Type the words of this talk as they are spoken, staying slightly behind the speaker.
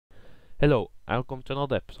Hello, and welcome to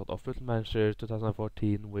another episode of Football Manager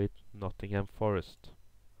 2014 with Nottingham Forest.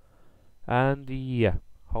 And yeah,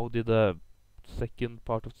 how did the second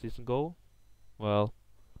part of the season go? Well,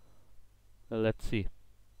 let's see.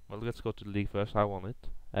 Well, let's go to the league first. I won it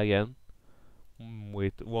again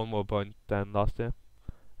with one more point than last year.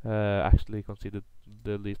 Actually conceded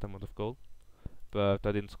the least amount of goal, but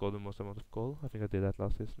I didn't score the most amount of goal. I think I did that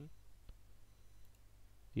last season.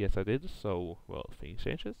 Yes, I did. So well, things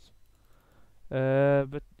changes.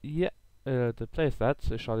 But yeah, the player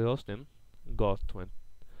stats. Charlie Austin got top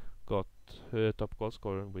goal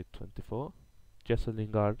scorer with 24. Jesse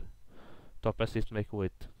Lingard, top assist maker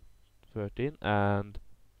with 13. And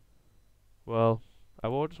well,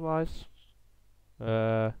 awards wise,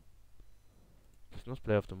 not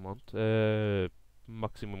player of the month.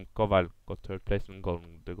 Maximum Koval got third place in the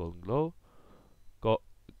Golden Globe.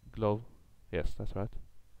 Glove, yes, that's right.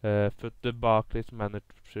 For the Barclays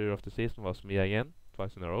manager of the season was me again,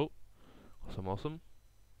 twice in a row. Awesome.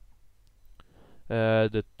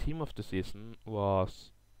 The team of the season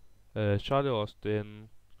was Charlie Austin,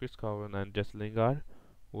 Chris Cowan, and Jesse Lingard,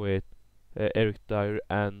 with Eric Dyer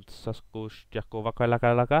and Sasko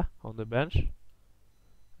Jakova on the bench.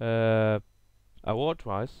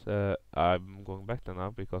 Award-wise, I'm going back there now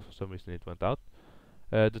because for some reason it went out.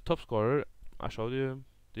 The top scorer, I showed you.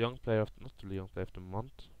 The young player of not the young player of the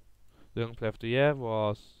month. The young player of the year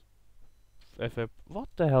was what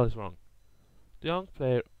the hell is wrong? The young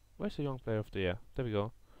player. Where's the young player of the year? There we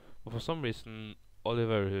go. But for some reason,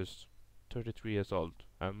 Oliver, who's 33 years old,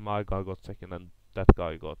 and my guy got second, and that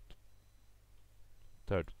guy got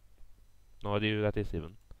third. No idea who that is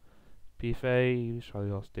even. PFA,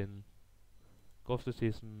 Charlie Austin, goal of the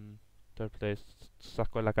season, third place,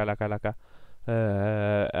 Sako Laka.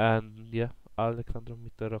 And yeah, Alexandro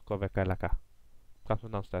Mitrovic. Can't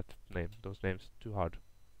pronounce that name. Those names too hard.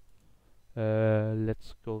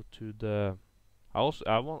 Let's go to the. I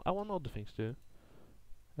won other things too.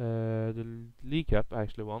 The League Cup I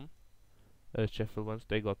actually won. Sheffield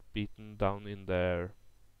Wednesday got beaten down in their.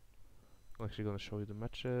 I'm actually gonna show you the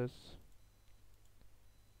matches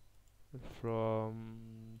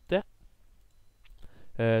from there.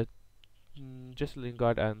 Jesse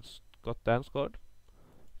Lingard and Scott Dan scored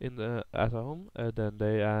in the at home. Then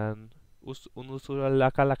they and Unusura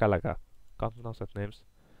Laka. Can't pronounce that names.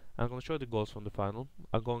 I'm gonna show you the goals from the final.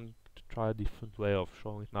 I'm going to try a different way of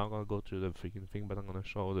showing it now. I'm gonna go through the freaking thing, but I'm gonna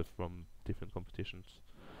show it from different competitions.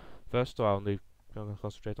 First, I'm gonna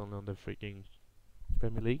concentrate only on the freaking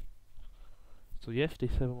Premier League. So yeah, if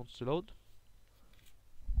this ever wants to load.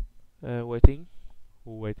 Waiting.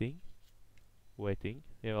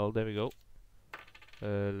 Yeah, well, there we go.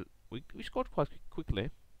 We scored quite quickly. I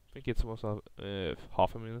think it was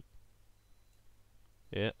half a minute.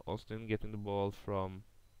 Yeah, Austin getting the ball from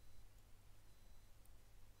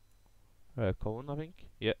Cohen, I think.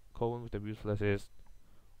 Yeah, Cohen with a beautiful assist.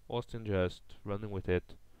 Austin just running with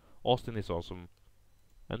it. Austin is awesome.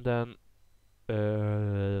 And then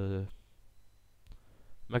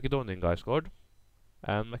Macedonian guy scored.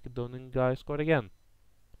 And Macedonian guy scored again.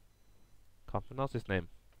 Can't pronounce his name.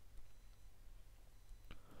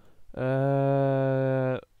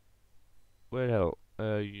 Where the hell?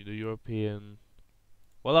 The European.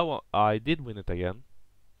 Well, I did win it again.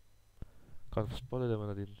 Kind of spoiled it when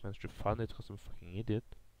I didn't manage to find it because I'm a fucking idiot.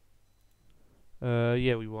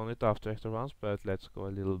 Yeah, we won it after extra rounds, but let's go a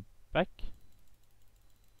little back.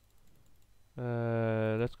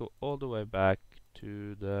 Let's go all the way back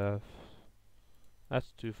to the.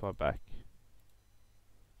 That's too far back.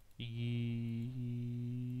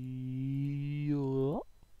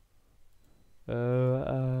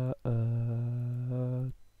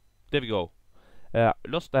 There we go.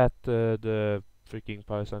 Lost at the freaking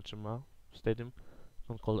Paris Saint-Germain stadium.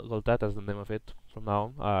 Don't call that as the name of it from now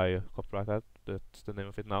on. I copyright that. That's the name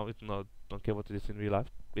of it now. Don't care what it is in real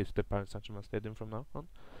life. It's the Paris Saint-Germain stadium from now on.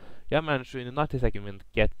 Yeah, I managed to in the 92nd minute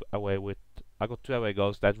get away with. I got 2 away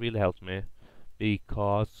goals. That really helped me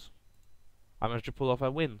because I managed to pull off a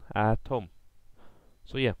win at home.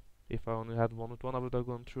 So yeah, if I only had 1-1, I would have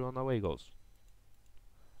gone through on away goals.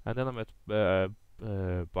 And then I met Bayern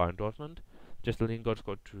Dortmund. Just Lingard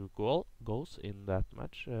scored 2 goals in that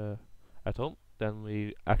match at home. Then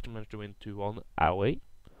we actually managed to win 2-1 away.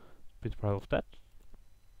 Pretty proud of that.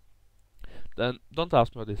 Then don't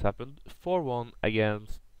ask me how this happened. 4-1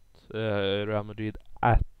 against Real Madrid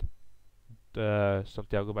at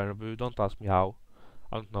Santiago Bernabeu. Don't ask me how.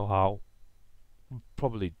 I don't know how.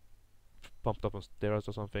 Probably pumped up on steroids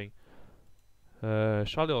or something.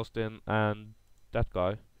 Charlie Austin and that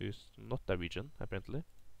guy, who's not Norwegian apparently.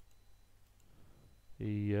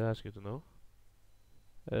 Yeah, that's good to know.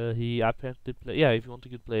 He apparently play. Yeah, if you want a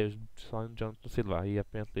good player, sign Jonathan Silva. He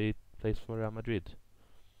apparently plays for Real Madrid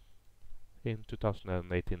in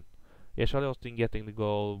 2018. Yeah, Charlie Austin getting the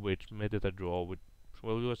goal, which made it a draw. Which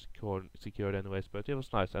well, it was secured anyways, but it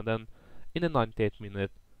was nice. And then in the 98th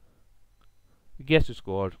minute, guess who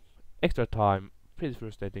scored? Extra time, pretty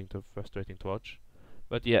frustrating to watch.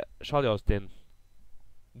 But yeah, Charlie Austin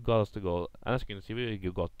got us the goal, and as you can see, we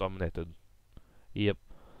got dominated. Yep,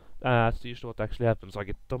 that's usually what actually happens. I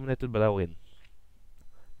get dominated, but I win.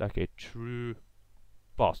 Like a true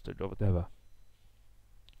bastard or whatever.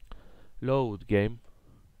 Load game.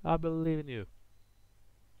 I believe in you.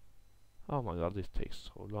 Oh my god, this takes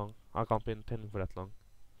so long. I can't be intending for that long.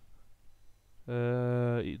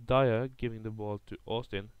 Dyer giving the ball to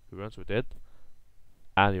Austin, who runs with it.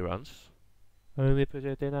 And he runs. And we put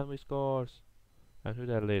it in and we scores. And who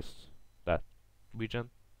that is? That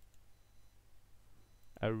Regent?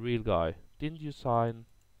 A real guy. Didn't you sign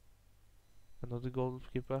another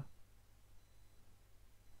goalkeeper?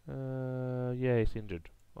 Yeah, he's injured.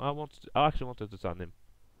 I actually wanted to sign him.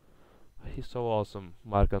 He's so awesome,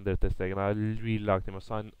 Marc-André ter Stegen. I really liked him. I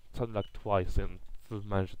signed like twice in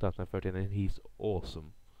Manchester 2013, and he's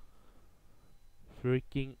awesome.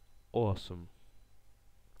 Freaking awesome.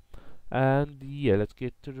 And yeah, let's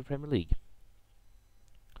get to the Premier League.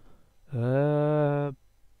 Have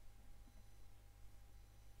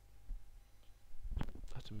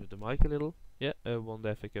to move the mic a little. Yeah, won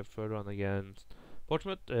the FA Cup third run against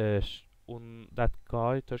Portsmouth. On that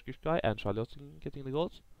guy, Turkish guy, and Charlie Austin getting the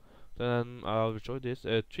goals. Then I'll show you this.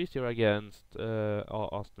 3-0 against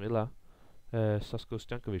Aston Villa. Sasko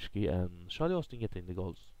Stankovic and Charlie Austin getting the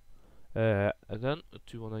goals. And then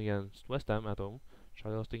 2-1 against West Ham at home.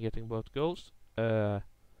 Charlie Austin getting both goals. 2-1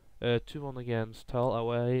 against Hull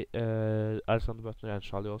away. Alexander Butler and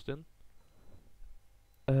Charlie Austin.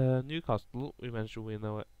 Newcastle, we managed to win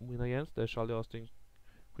against Charlie Austin,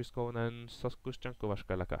 Chris Cohen and Sasko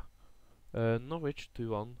Stankovic. Norwich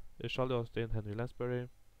 2-1. Charlie Austin, Henry Lansbury.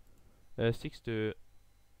 6-2.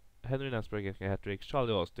 Henry Lansbury getting a hat-trick,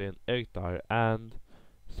 Charlie Austin, Eric Dyer, and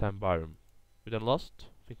Sam Byram. We then lost. I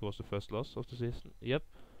think it was the first loss of the season. Yep.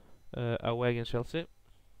 Away against Chelsea.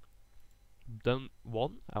 Then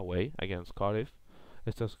won away against Cardiff.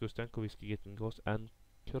 Sasko Stankovic getting goals, and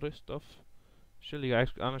Christoph Schilliger.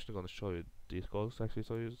 I'm actually going to show you these goals actually,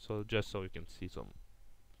 so just so you can see some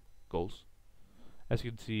goals. As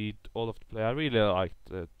you can see, all of the play. I really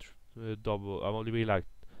liked double. I only really liked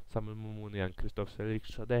Samuel Mumuni and Christoph Schilliger.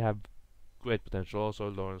 So they have great potential. Also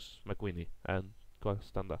Lawrence McWinney and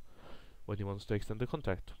Costanda when he wants to extend the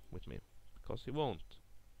contract with me, because he won't.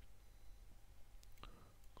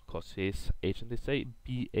 Because his agent is a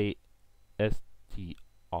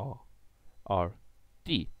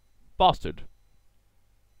BASTRD bastard.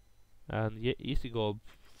 And yeah, easy goal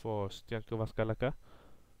for Stanko Vaskalaka.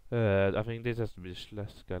 I think this has to be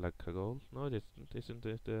Skalaka goal. No, it isn't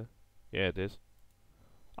it? Yeah, it is.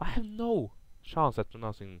 I have no chance at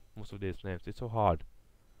pronouncing most of these names. It's so hard.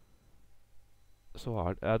 So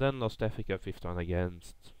hard. Then lost FA Cup 5th round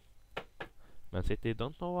against Man City.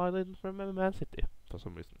 Don't know why I didn't remember Man City for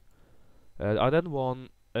some reason. I then won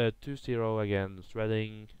 2-0 against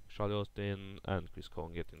Reading, Charlie Austin and Chris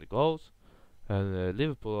Cohen getting the goals. And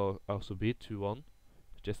Liverpool also beat 2-1.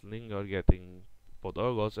 Jesse Lingard getting both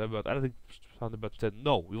our goals, but Alexander Button said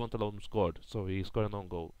no, we want alone scored, so he scored an own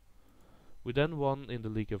goal. We then won in the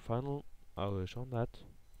League Cup final. I will show that.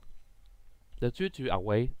 The 2-2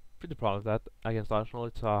 away, pretty proud of that against Arsenal.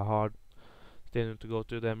 It's a hard stadium to go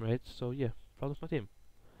to, the Emirates, so yeah, proud of my team.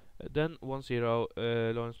 Then 1-0,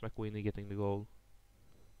 Lawrence McWinney getting the goal.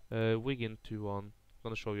 Wigan 2-1.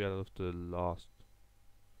 Gonna show you a lot of the last.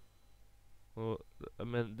 Well, I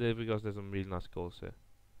mean, because there's some really nice goals here.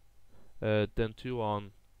 Then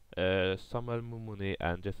 2-1, Samuel Mumuni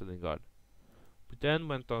and Jesse Lingard. We then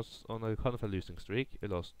went on a kind of a losing streak. We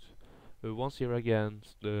lost 1-0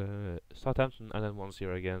 against Southampton and then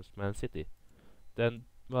 1-0 against Man City. Then,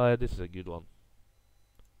 this is a good one.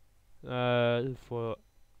 Yeah,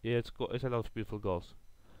 it's a lot of beautiful goals.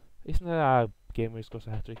 Isn't there a game where he scores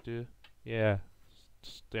a hat-trick too? Yeah,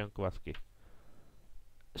 Stojanovski.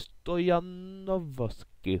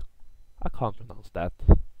 Stojanovski. I can't pronounce that.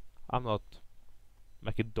 I'm not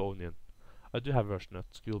Macedonian. I do have Russian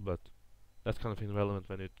at school, but that's kind of irrelevant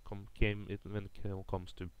when it comes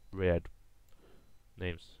to weird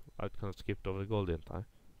names. I kind of skipped over the goal, didn't I?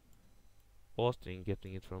 Austin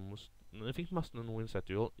getting it from I think Mustin wins that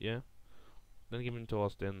duel, yeah. Then giving it to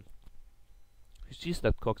Austin. He sees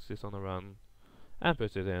that Cox is on a run and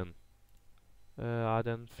puts it in. I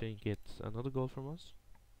then think it's another goal from us.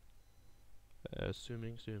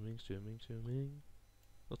 Zooming.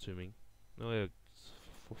 Not zooming. No,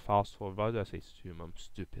 for fast forward. Why do I say zoom? I'm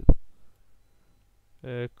stupid.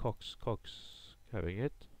 Cox having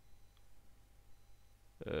it.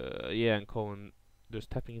 Yeah, and Cohen just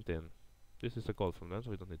tapping it in. This is a goal from them, so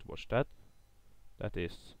we don't need to watch that. That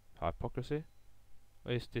is hypocrisy.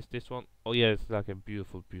 Or is this one? Oh yeah, it's like a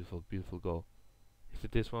beautiful, beautiful, beautiful goal. Is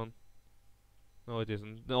it this one? No, it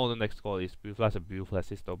isn't. No, the next goal is beautiful. That's a beautiful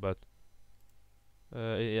assist though, but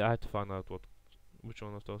I had to find out which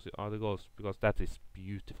one of those are the goals, because that is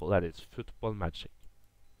beautiful. That is football magic,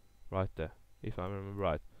 right there, if I remember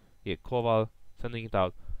right. Yeah, Koval sending it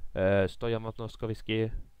out. Stoyan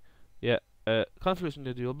Matnoskoviski. Yeah, kind of losing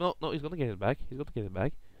the duel. No, he's gonna get it back. He's gonna get it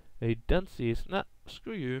back. He then sees, nah,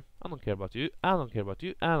 screw you. I don't care about you. I don't care about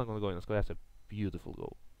you. And I'm gonna go in and score. That's a beautiful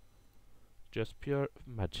goal. Just pure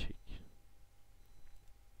magic.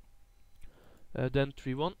 Then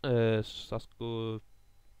 3-1. Sasko,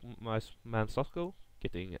 my man Sasko,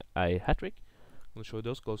 getting a hat trick. I'm gonna show you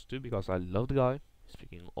those goals too because I love the guy. He's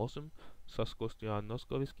freaking awesome. Sasko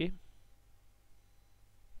Stojanovski.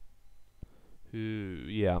 Who,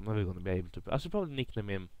 yeah, I'm never gonna be able to. I should probably nickname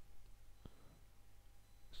him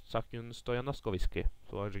Sakun Stojanovski,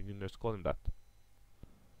 so I can just call him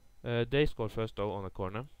that. They scored first though on a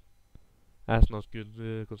corner. That's not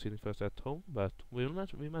good conceding first at home, but we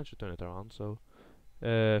managed to turn it around. So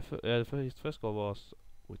his first goal was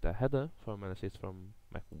with a header from an assist from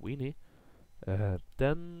McWeeny.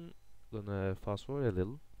 Then gonna fast forward a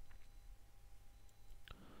little,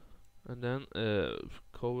 and then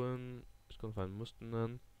Cohen is gonna find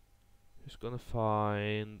Mustonen. He's gonna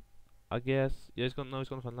find, I guess, yeah, he's gonna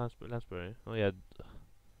find Lansbury. Oh yeah,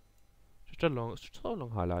 so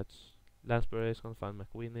long highlights. Lansbury is gonna find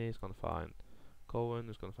McWeeny. He's gonna find Cohen.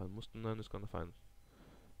 He's gonna find Mustonen. He's gonna find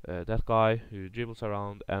that guy who dribbles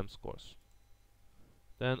around and scores.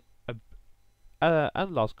 Then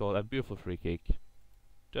and last goal, a beautiful free kick.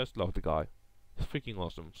 Just love the guy. He's freaking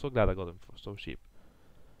awesome. So glad I got him for so cheap.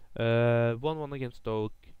 1-1 against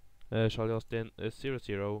Stoke. Charlie Austin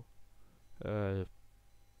 0-0.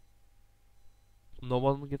 No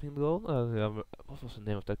one getting the goal. What was the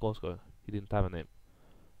name of that goal scorer? He didn't have a name.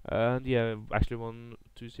 And yeah, actually won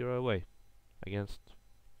 2-0 away against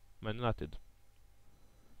Man United.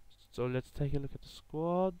 So let's take a look at the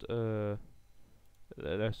squad.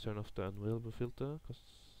 Let's turn off the unavailable filter, cause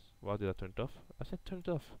why did I turn it off? I said turn it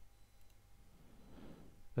off.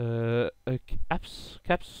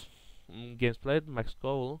 Caps, games played. Max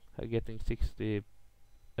Cole getting 60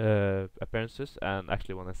 appearances and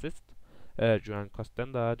actually 1 assist. Joan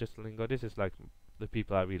Costenda, Justin Lingard. This is like the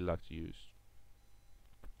people I really like to use.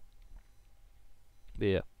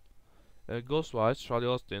 Yeah. Goals wise, Charlie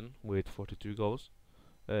Austin with 42 goals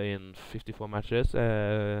in 54 matches.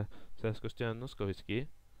 Cesco Stojanovski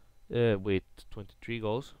with 23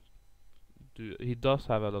 goals. He does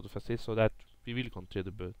have a lot of assists, so that he really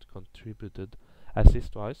contributed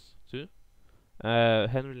assist wise too.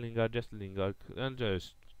 Henry Lingard, Jesse Lingard, and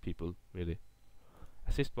just people really.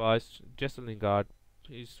 Assist wise, Jesse Lingard,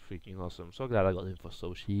 he's freaking awesome. So glad I got him for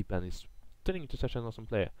so cheap, and he's turning into such an awesome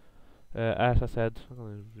player. As I said, I'm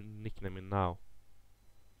gonna nickname him now.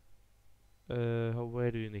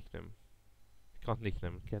 Where do you nickname? You can't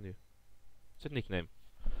nickname, can you? It's a nickname.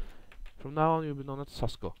 From now on, you'll be known as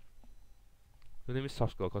Sasko. Your name is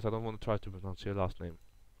Sasko, because I don't want to try to pronounce your last name.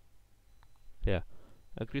 Yeah.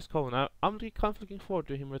 Chris Cohen, I'm really kind of looking forward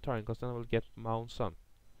to him retiring, because then I will get my own son.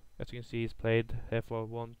 As you can see, he's played here for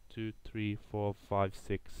 1, 2, 3, 4, 5,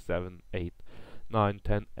 6, 7, 8, 9,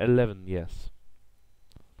 10, 11 years.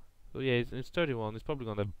 So yeah, he's 31. He's probably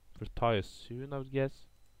gonna retire soon, I would guess.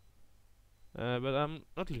 But I'm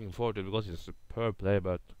not looking forward to it because he's a superb player,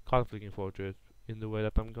 but kind of looking forward to it in the way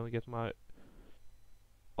that I'm gonna get my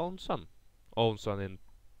own son. Own son in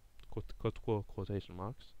quotation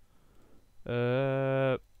marks.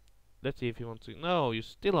 Let's see if he wants to. No, you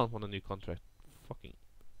still don't want a new contract. Fucking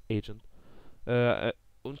agent. Charlie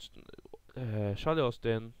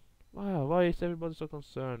Austin. Wow, why is everybody so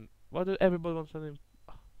concerned? Why do everybody want to send him?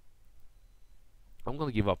 I'm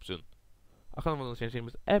gonna give up soon. I kind of want to change him,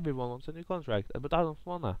 but everyone wants a new contract, but I don't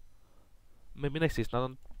wanna. Maybe next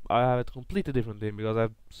season I have a completely different team because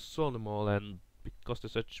I've sold them all and because they're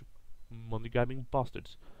such money-grabbing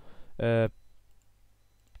bastards. Yeah,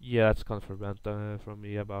 that's kind of a rant from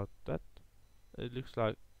me about that. It looks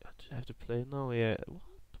like I have to play now. Yeah, what?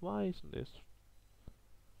 Why isn't this?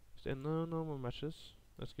 Is there no more matches?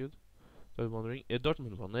 That's good. So I was wondering.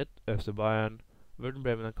 Dortmund won it. FC Bayern, Werder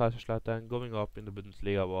Bremen, and Kaiserslautern going up in the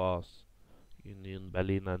Bundesliga was Union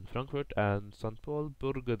Berlin and Frankfurt, and St. Paul,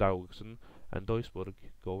 Burgerdausen, and Duisburg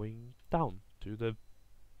going down to the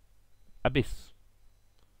abyss.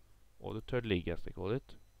 or the third league, as they call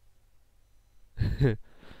it.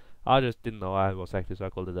 I just didn't know I was active, so I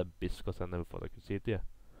called it Abyss because I never thought I could see it. Yeah.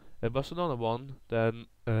 Barcelona won, then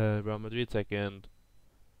Real Madrid second.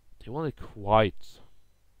 They won it quite.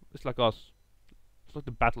 It's like us. It's like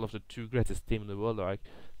the battle of the two greatest teams in the world. Like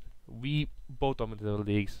we both dominated the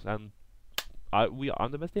leagues, and we are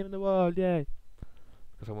the best team in the world. Yay!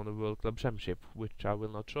 Because I won the World Club Championship, which I will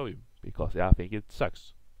not show you because I think it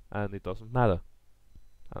sucks and it doesn't matter.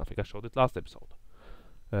 And I think I showed it last episode.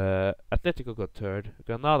 Atletico got third.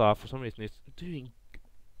 Granada, for some reason, is doing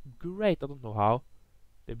great. I don't know how.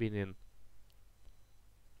 They've been in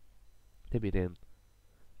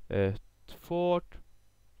fourth,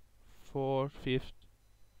 fifth,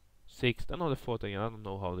 sixth. I know the fourth again. I don't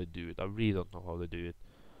know how they do it. I really don't know how they do it.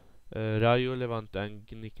 Rayo, Levante, and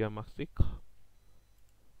Gnica Maxik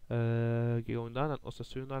going down, and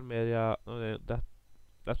Osasuna, Almeria. No,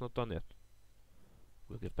 that's not done yet.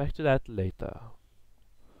 We'll get back to that later.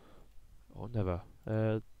 Or never.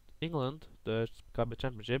 England, the Cup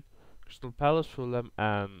Championship. Crystal Palace, Fulham,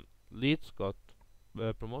 and Leeds got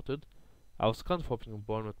promoted. I was kind of hoping on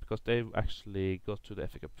Bournemouth because they actually got to the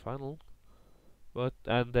FA Cup final, but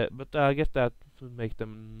I guess that would make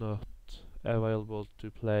them not available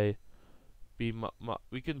to play. We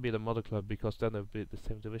couldn't be the mother club because then it would be the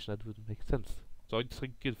same division. That wouldn't make sense. So it's a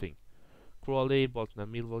good thing. Crawley, Bolton,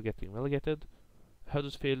 and Millwall getting relegated.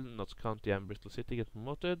 Huddersfield, Notts County, and Bristol City get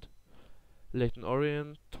promoted. Leyton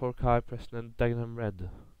Orient, Torquay, Preston, and Dagenham Red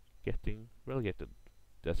getting relegated.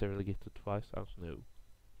 Did I say relegated twice? I don't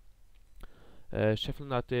know. Sheffield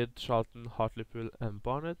United, Charlton, Hartlepool, and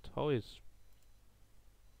Barnet. How is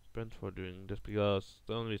Brentford doing? Just because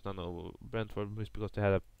the only reason I know Brentford is because they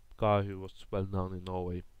had a guy who was well known in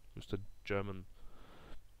Norway, who's a German.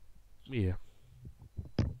 Yeah.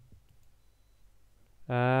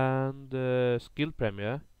 And Skill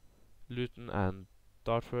Premier, Luton and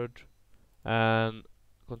Dartford. And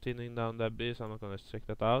continuing down the abyss, I'm not gonna check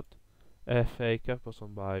that out. FA Cup was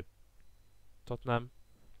won by Tottenham.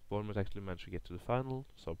 Bournemouth actually managed to get to the final,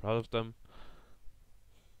 so proud of them.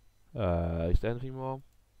 Is there anything more?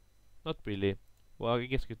 Not really. Well, I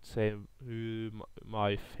guess you could say who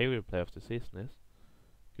my favorite player of the season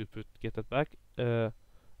is. Get that back. I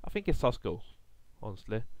think it's Sasko,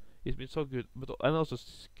 honestly. He's been so good, but and also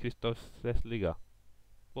Christoph Liga.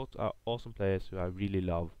 Both are awesome players who I really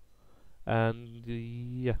love. And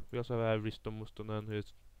yeah, we also have Risto Mustonen, who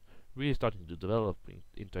is really starting to develop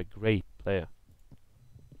into a great player.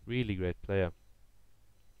 Really great player.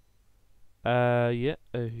 Yeah,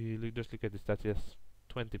 just look at the stats. He has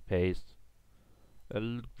 20 pace,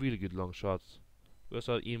 really good long shots. We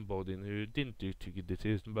also have Ian Bodin, who didn't do too good this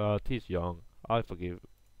season, but he's young.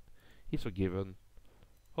 He's forgiven.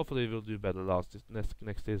 Hopefully, he will do better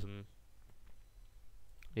next season.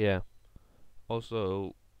 Yeah.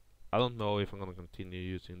 Also, I don't know if I'm gonna continue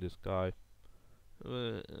using this guy.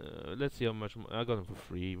 Let's see how much I got him for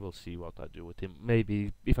free. We'll see what I do with him.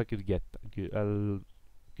 Maybe if I could get a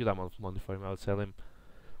good amount of money for him, I'll sell him.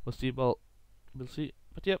 We'll see. Well, we'll see.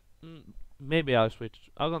 But yeah, maybe I'll switch.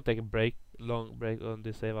 I'm gonna take a long break on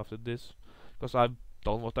this save after this, because I've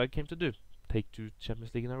done what I came to do: take 2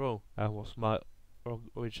 Champions League in a row. That was my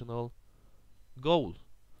original goal.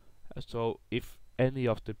 So if any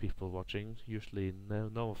of the people watching, usually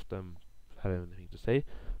none of them have anything to say,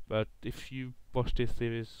 but if you watch this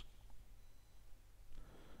series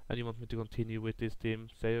and you want me to continue with this team,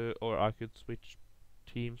 say, or I could switch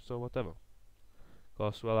teams or whatever,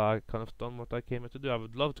 because well, I kind of done what I came here to do. I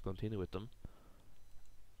would love to continue with them,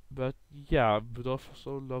 but yeah, I would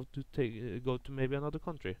also love to go to maybe another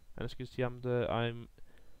country. And as you can see, I'm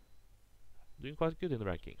doing quite good in the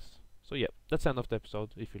rankings. So yeah, that's the end of the episode.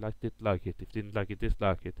 If you liked it, like it. If you didn't like it,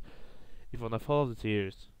 dislike it. If you wanna follow the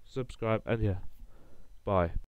series, subscribe, and yeah, bye.